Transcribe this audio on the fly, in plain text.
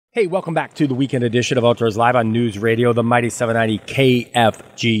Hey, welcome back to the weekend edition of Outdoors Live on News Radio, the mighty 790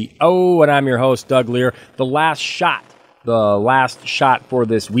 KFGO, and I'm your host, Doug Lear. The last shot for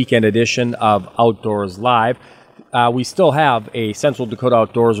this weekend edition of Outdoors Live. We still have a Central Dakota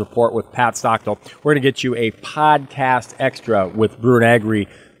Outdoors report with Pat Stockdale. We're going to get you a podcast extra with Brewer and Agri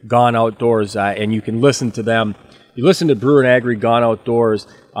Gone Outdoors, and you can listen to them. You listen to Brewer and Agri Gone Outdoors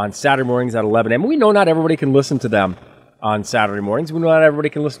on Saturday mornings at 11 a.m. We know not everybody can listen to them on Saturday mornings. We know not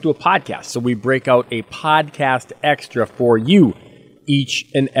everybody can listen to a podcast, so we break out a podcast extra for you each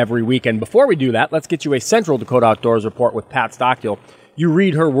and every week. And before we do that, let's get you a Central Dakota Outdoors report with Pat Stockdale. You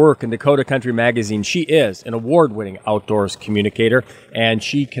read her work in Dakota Country Magazine. She is an award-winning outdoors communicator, and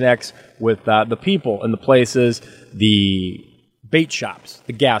she connects with the people and the places, the bait shops,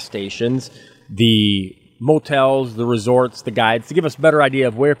 the gas stations, the motels, the resorts, the guides, to give us a better idea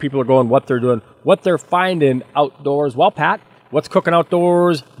of where people are going, what they're doing, what they're finding outdoors. Well, Pat, what's cooking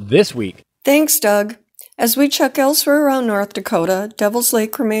outdoors this week? Thanks, Doug. As we check elsewhere around North Dakota, Devil's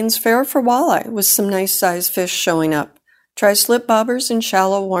Lake remains fair for walleye, with some nice-sized fish showing up. Try slip bobbers in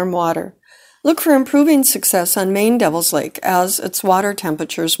shallow, warm water. Look for improving success on Main Devil's Lake as its water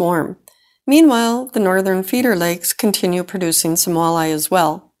temperatures warm. Meanwhile, the northern feeder lakes continue producing some walleye as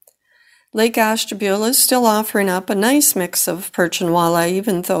well. Lake Ashtabula is still offering up a nice mix of perch and walleye,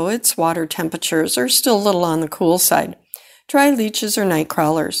 even though its water temperatures are still a little on the cool side. Try leeches or night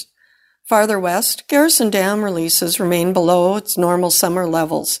crawlers. Farther west, Garrison Dam releases remain below its normal summer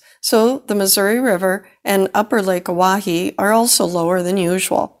levels, so the Missouri River and Upper Lake Oahe are also lower than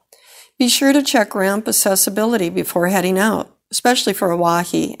usual. Be sure to check ramp accessibility before heading out, especially for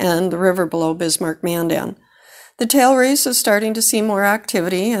Oahe and the river below Bismarck-Mandan. The tail race is starting to see more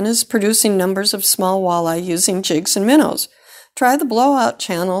activity and is producing numbers of small walleye using jigs and minnows. Try the blowout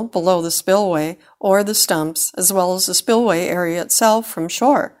channel below the spillway or the stumps, as well as the spillway area itself from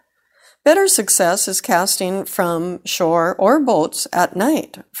shore. Better success is casting from shore or boats at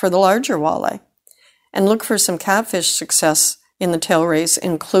night for the larger walleye. And look for some catfish success in the tail race,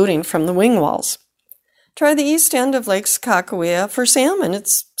 including from the wing walls. Try the east end of Lake Sakakawea for salmon.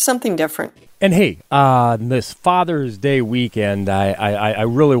 It's something different. And hey, this Father's Day weekend, I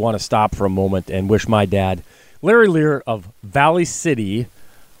really want to stop for a moment and wish my dad, Larry Lear of Valley City,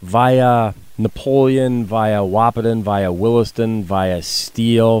 via Napoleon, via Wahpeton, via Williston, via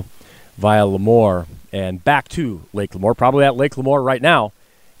Steele, via Lemoore, and back to Lake Lemoore, probably at Lake Lemoore right now,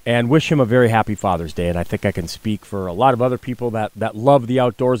 and wish him a very happy Father's Day. And I think I can speak for a lot of other people that love the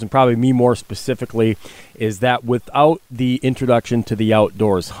outdoors, and probably me more specifically, is that without the introduction to the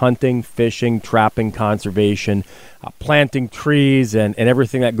outdoors, hunting, fishing, trapping, conservation, planting trees, and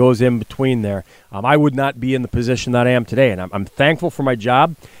everything that goes in between there, I would not be in the position that I am today. And I'm thankful for my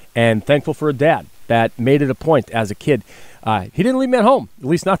job and thankful for a dad that made it a point as a kid. He didn't leave me at home, at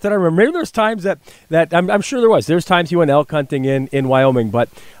least not that I remember. Maybe there's times that I'm sure there was. There's times he went elk hunting in Wyoming, but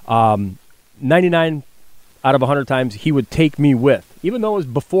 99 out of 100 times he would take me with. Even though it was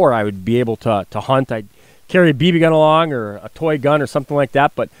before I would be able to hunt, I'd carry a BB gun along or a toy gun or something like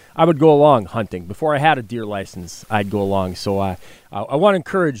that, but I would go along hunting. Before I had a deer license, I'd go along. So I want to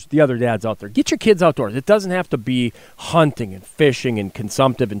encourage the other dads out there. Get your kids outdoors. It doesn't have to be hunting and fishing and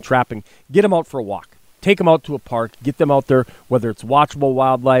consumptive and trapping. Get them out for a walk. Take them out to a park, get them out there, whether it's watchable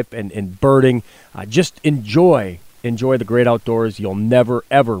wildlife and birding. Just enjoy the great outdoors. You'll never,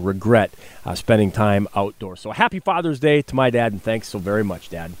 ever regret spending time outdoors. So happy Father's Day to my dad, and thanks so very much,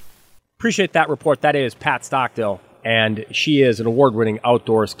 Dad. Appreciate that report. That is Pat Stockdale, and she is an award-winning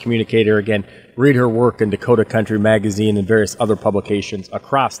outdoors communicator. Again, read her work in Dakota Country Magazine and various other publications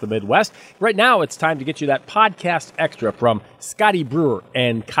across the Midwest. Right now, it's time to get you that podcast extra from Scotty Brewer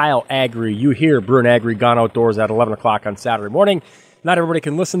and Kyle Agri. You hear Brewer and Agri Gone Outdoors at 11 o'clock on Saturday morning. Not everybody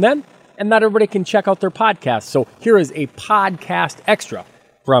can listen then, and not everybody can check out their podcast. So here is a podcast extra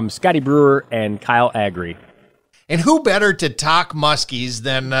from Scotty Brewer and Kyle Agri. And who better to talk muskies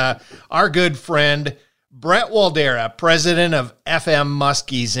than our good friend Brett Waldera, president of FM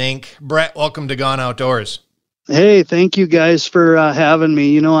Muskies, Inc. Brett, welcome to Gone Outdoors. Hey, thank you guys for having me.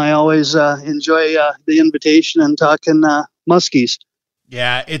 You know, I always enjoy the invitation and talking muskies.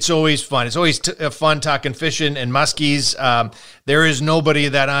 Yeah, it's always fun. It's always fun talking fishing and muskies. There is nobody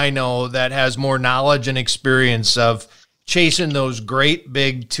that I know that has more knowledge and experience of chasing those great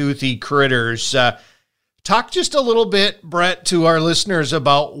big toothy critters. Talk just a little bit, Brett, to our listeners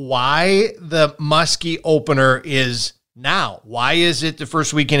about why the muskie opener is now. Why is it the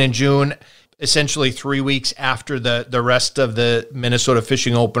first weekend in June, essentially 3 weeks after the rest of the Minnesota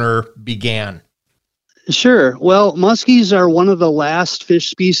fishing opener began? Sure. Well, muskies are one of the last fish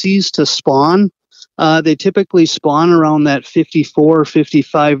species to spawn they typically spawn around that 54,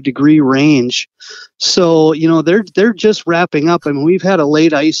 55 degree range. So, they're just wrapping up. I mean, we've had a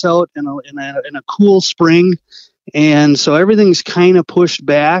late ice out and a cool spring. And so everything's kind of pushed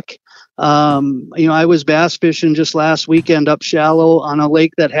back. I was bass fishing just last weekend up shallow on a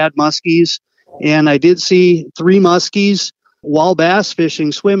lake that had muskies. And I did see 3 muskies while bass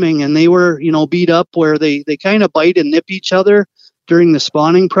fishing, swimming, and they were, beat up where they kind of bite and nip each other during the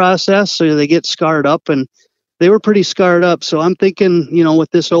spawning process. So they get scarred up, and they were pretty scarred up. So I'm thinking,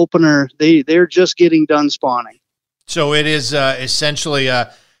 with this opener, they're just getting done spawning. So it is essentially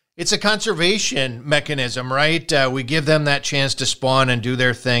it's a conservation mechanism, right? We give them that chance to spawn and do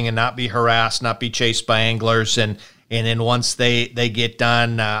their thing and not be harassed, not be chased by anglers. And then once they get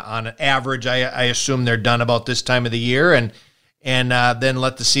done, on average, I assume they're done about this time of the year, and then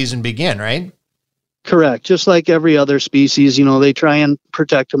let the season begin, right? Correct. Just like every other species, they try and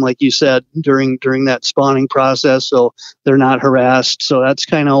protect them, like you said, during that spawning process, so they're not harassed. So that's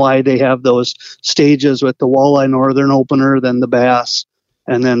kind of why they have those stages with the walleye northern opener, then the bass,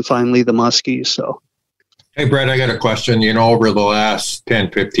 and then finally the muskies. So, hey, Brett, I got a question. Over the last 10,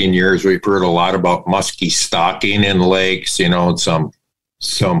 15 years, we've heard a lot about muskie stocking in lakes, some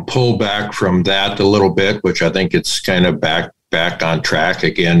pullback from that a little bit, which I think it's kind of back on track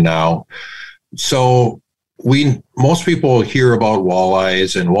again now. So most people hear about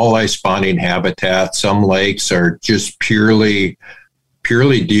walleyes and walleye spawning habitat. Some lakes are just purely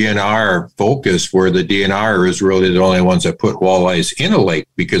DNR focused, where the DNR is really the only ones that put walleyes in a lake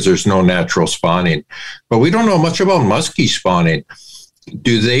because there's no natural spawning. But we don't know much about muskie spawning.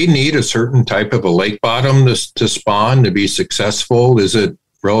 Do they need a certain type of a lake bottom to spawn to be successful? Is it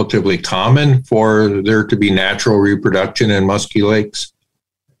relatively common for there to be natural reproduction in muskie lakes?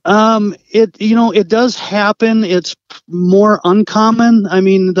 It does happen. It's more uncommon. I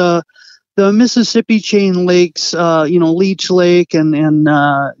mean, the Mississippi chain lakes, Leech Lake and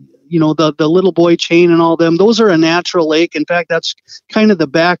the Little Boy chain and all them, those are a natural lake. In fact, that's kind of the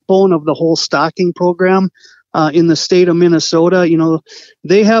backbone of the whole stocking program. In the state of Minnesota,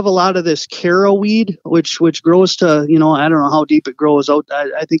 they have a lot of this carrowweed, which grows to, I don't know how deep it grows out.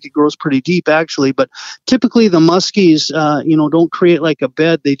 I think it grows pretty deep actually, but typically the muskies, don't create like a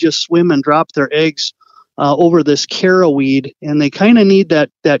bed. They just swim and drop their eggs over this carrowweed, and they kind of need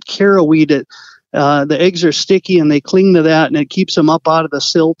that carrowweed. The eggs are sticky and they cling to that, and it keeps them up out of the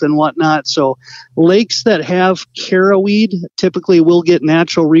silt and whatnot. So lakes that have carrowweed typically will get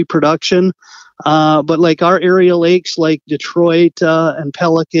natural reproduction. But like our area lakes like Detroit and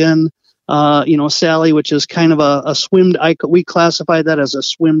Pelican, Sally, which is kind of a swim, we classify that as a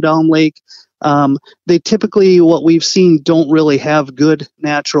swim down lake. They typically, what we've seen, don't really have good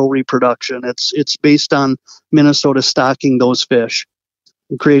natural reproduction. It's based on Minnesota stocking those fish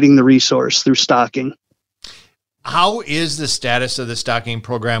and creating the resource through stocking. How is the status of the stocking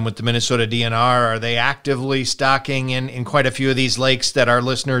program with the Minnesota DNR? Are they actively stocking in quite a few of these lakes that our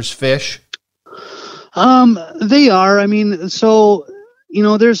listeners fish? They are. I mean, so,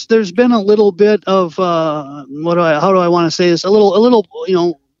 there's been a little bit of, how do I want to say this? A little,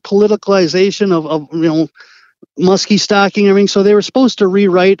 politicalization of muskie stocking, everything. So they were supposed to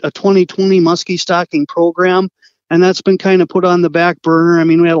rewrite a 2020 muskie stocking program, and that's been kind of put on the back burner. I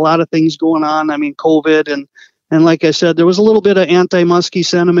mean, we had a lot of things going on. I mean, COVID and like I said, there was a little bit of anti-muskie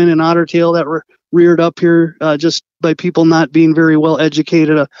sentiment in Otter Tail that were reared up here just by people not being very well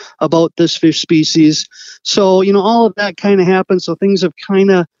educated about this fish species. So, all of that kind of happened. So things have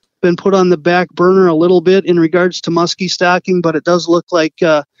kind of been put on the back burner a little bit in regards to muskie stocking, but it does look like,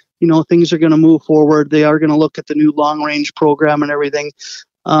 things are going to move forward. They are going to look at the new long range program and everything.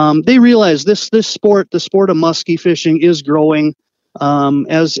 They realize this sport, the sport of muskie fishing, is growing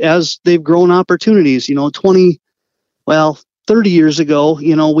as they've grown opportunities. 30 years ago,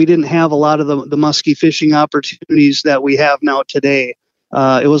 we didn't have a lot of the muskie fishing opportunities that we have now today.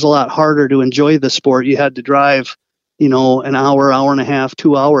 It was a lot harder to enjoy the sport. You had to drive, an hour and a half,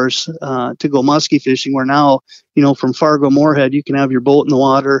 2 hours to go muskie fishing, where now, from Fargo Moorhead, you can have your boat in the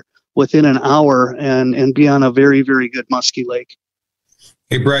water within an hour and be on a very, very good muskie lake.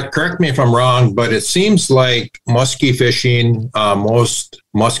 Hey, Brett, correct me if I'm wrong, but it seems like muskie fishing, most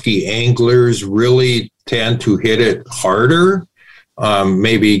muskie anglers really tend to hit it harder,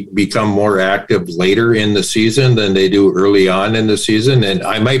 maybe become more active later in the season than they do early on in the season. And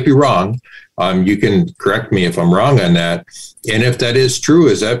I might be wrong. You can correct me if I'm wrong on that. And if that is true,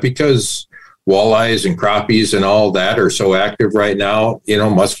 is that because walleyes and crappies and all that are so active right now?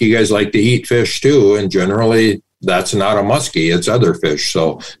 Muskie guys like to eat fish too, and generally that's not a muskie, it's other fish.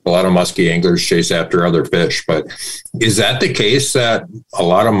 So a lot of muskie anglers chase after other fish. But is that the case that a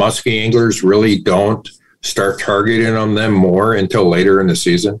lot of muskie anglers really don't start targeting on them more until later in the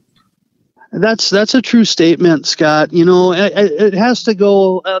season? That's a true statement, Scott. You know, it has to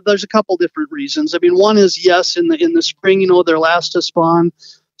go. There's a couple different reasons. I mean, one is, yes, in the spring, you know, they're last to spawn.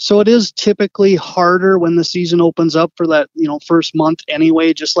 So it is typically harder when the season opens up for that, you know, first month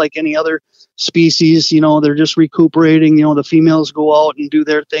anyway, just like any other species. You know, they're just recuperating. You know, the females go out and do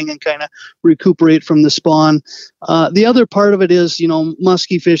their thing and kind of recuperate from the spawn. The other part of it is, you know,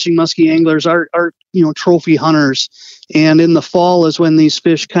 muskie fishing, muskie anglers are, you know, trophy hunters. And in the fall is when these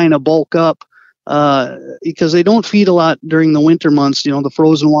fish kind of bulk up because they don't feed a lot during the winter months, you know, the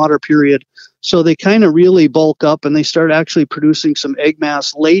frozen water period. So they kind of really bulk up and they start actually producing some egg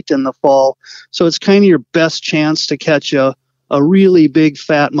mass late in the fall. So it's kind of your best chance to catch a really big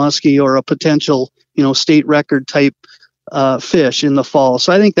fat muskie or a potential, you know, state record type fish in the fall.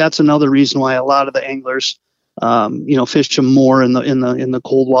 So I think that's another reason why a lot of the anglers, you know, fish them more in the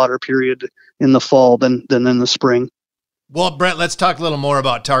cold water period in the fall than in the spring. Well, Brett, let's talk a little more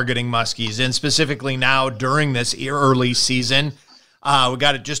about targeting muskies, and specifically now during this early season. We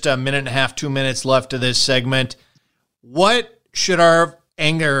got just a minute and a half, 2 minutes left of this segment. What should our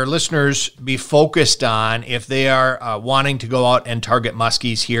angler listeners be focused on if they are wanting to go out and target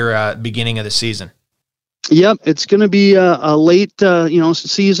muskies here at the beginning of the season? Yep, it's going to be a late, you know,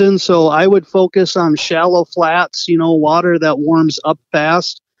 season. So I would focus on shallow flats, you know, water that warms up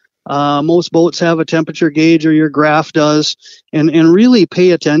fast. Most boats have a temperature gauge, or your graph does, and really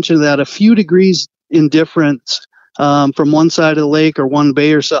pay attention to that. A few degrees in difference from one side of the lake or one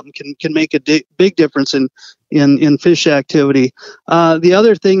bay or something can make a big difference in fish activity. The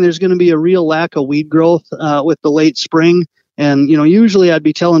other thing, there's going to be a real lack of weed growth with the late spring. And, you know, usually I'd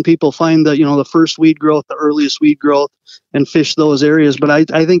be telling people find the first weed growth, the earliest weed growth, and fish those areas. But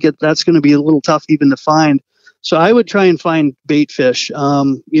I think that's going to be a little tough even to find. So I would try and find bait fish.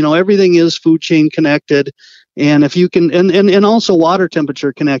 You know, everything is food chain connected. And if you can, and also water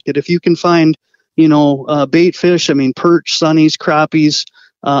temperature connected, if you can find, you know, bait fish, I mean, perch, sunnies, crappies,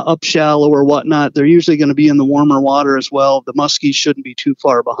 up shallow or whatnot, they're usually going to be in the warmer water as well. The muskies shouldn't be too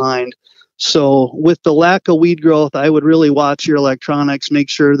far behind. So with the lack of weed growth, I would really watch your electronics, make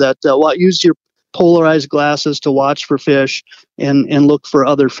sure that use your polarized glasses to watch for fish and look for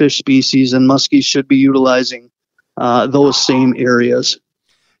other fish species, and muskies should be utilizing those same areas.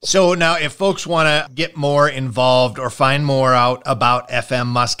 So now if folks want to get more involved or find more out about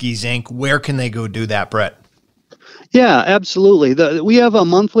FM Muskies Inc., where can they go do that, Brett? Yeah, absolutely. We have a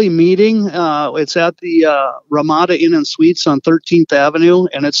monthly meeting. It's at the Ramada Inn and Suites on 13th Avenue,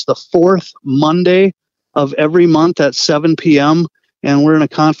 and it's the fourth Monday of every month at 7 p.m., and we're in a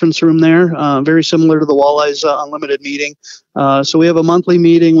conference room there, very similar to the Walleyes Unlimited meeting. So we have a monthly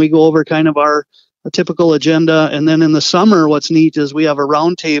meeting. We go over kind of our typical agenda, and then in the summer, what's neat is we have a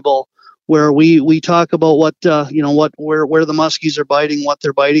round table where we talk about where the muskies are biting, what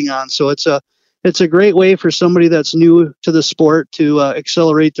they're biting on. So it's a great way for somebody that's new to the sport to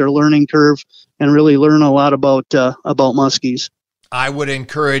accelerate their learning curve and really learn a lot about muskies. I would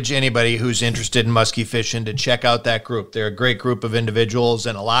encourage anybody who's interested in muskie fishing to check out that group. They're a great group of individuals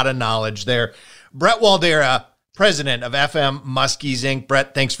and a lot of knowledge there. Brett Waldera, president of FM Muskies Inc.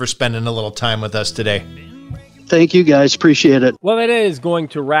 Brett, thanks for spending a little time with us today. Thank you, guys. Appreciate it. Well, that is going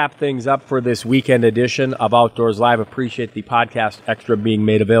to wrap things up for this weekend edition of Outdoors Live. Appreciate the podcast extra being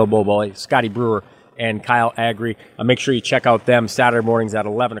made available by Scotty Brewer and Kyle Agri. Make sure you check out them Saturday mornings at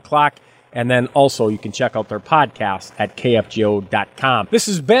 11 o'clock. And then also you can check out their podcast at kfgo.com. This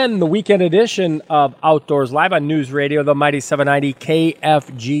has been the weekend edition of Outdoors Live on News Radio, the Mighty 790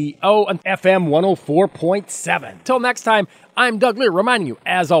 KFGO and FM 104.7. Till next time, I'm Doug Lear reminding you,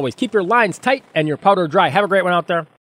 as always, keep your lines tight and your powder dry. Have a great one out there.